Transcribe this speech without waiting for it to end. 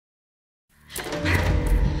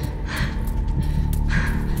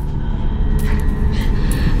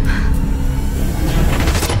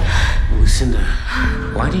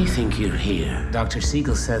do you think you're here? Dr.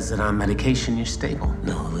 Siegel says that on medication you're stable.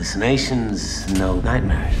 No hallucinations, no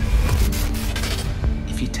nightmares.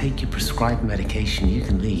 If you take your prescribed medication, you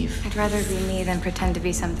can leave. I'd rather be me than pretend to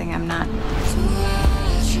be something I'm not.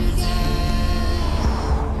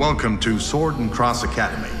 Welcome to Sword and Cross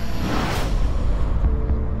Academy.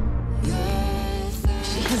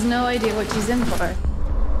 She has no idea what she's in for.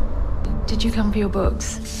 Did you come for your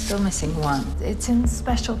books? Still missing one. It's in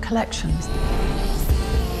special collections.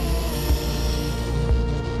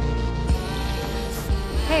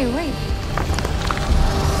 Hey, wait.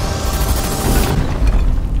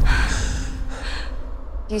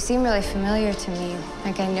 You seem really familiar to me.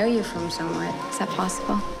 Like I know you from somewhere. Is that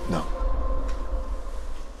possible? No.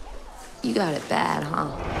 You got it bad,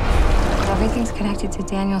 huh? Everything's connected to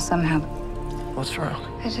Daniel somehow. What's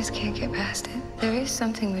wrong? I just can't get past it. There is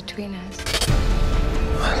something between us.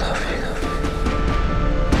 I love you.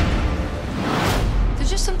 There's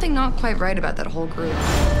just something not quite right about that whole group.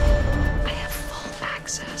 I have full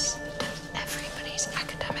access to everybody's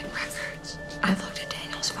academic records. I looked at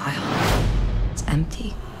Daniel's file. It's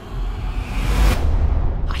empty.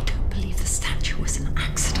 I don't believe the statue was an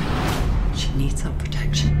accident. She needs our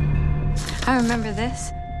protection. I remember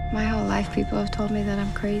this. My whole life, people have told me that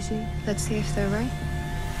I'm crazy. Let's see if they're right.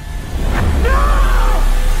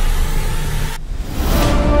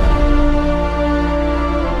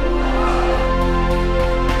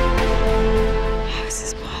 How is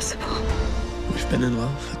this possible? We've been in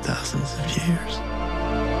love for thousands of years.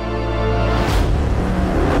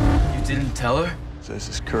 You didn't tell her? There's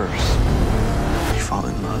this curse. You fall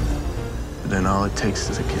in love, but then all it takes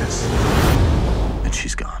is a kiss, and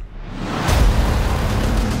she's gone.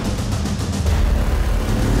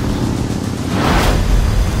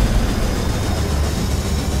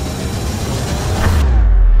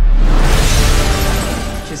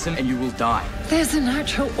 Kiss him and you will die. There's a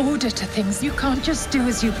natural order to things. You can't just do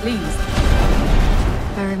as you please.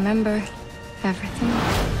 I remember everything.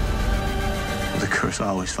 The curse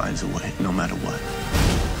always finds a way, no matter what.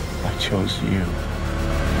 I chose you.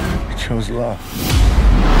 I chose love.